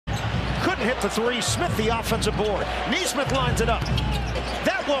Couldn't hit the three. Smith the offensive board. Neesmith lines it up.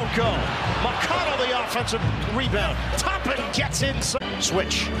 That won't go. McConnell the offensive rebound. Toppin gets inside.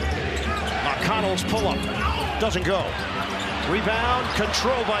 Switch. McConnell's pull-up. Doesn't go. Rebound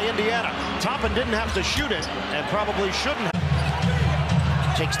controlled by Indiana. Toppin didn't have to shoot it and probably shouldn't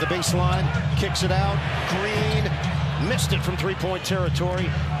have. Takes the baseline, kicks it out. Green missed it from three-point territory.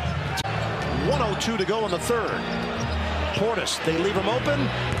 1:02 to go in the third. Portis, they leave him open.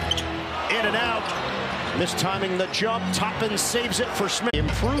 In and out. Mistiming the jump. Toppin saves it for Smith.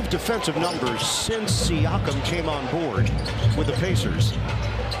 Improved defensive numbers since Siakam came on board with the Pacers.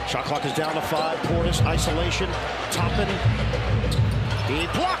 Shot clock is down to 5. Portis, isolation. Toppin. He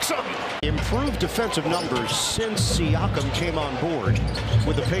blocks him. Improved defensive numbers since Siakam came on board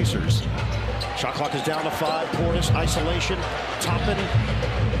with the Pacers. Shot clock is down to 5. Portis, isolation. Toppin.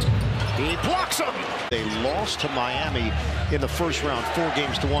 He blocks him. They lost to Miami in the first round,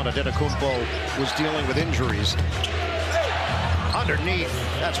 4-1. Adetokounmpo was dealing with injuries. Underneath,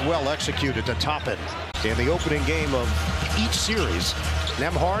 that's well executed to Toppin. In the opening game of each series,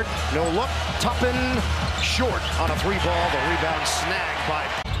 Nembhard, no look. Toppin short on a 3-ball. The rebound snagged by.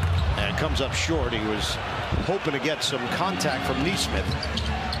 And comes up short. He was hoping to get some contact from Neesmith.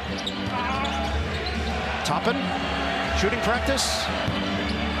 Toppin, shooting practice.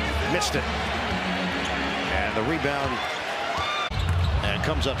 Missed it. And the rebound. And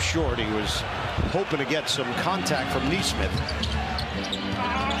comes up short. He was hoping to get some contact from Neesmith.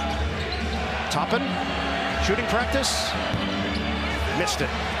 Toppin, shooting practice. Missed it.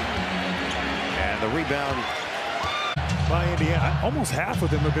 And the rebound by Indiana. Almost half of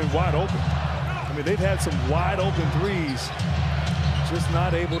them have been wide open. I mean, they've had some wide open threes, just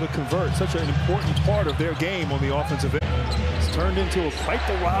not able to convert. Such an important part of their game on the offensive end. It's turned into quite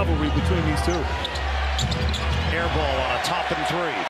the rivalry between these two. Air ball on a Toppin three.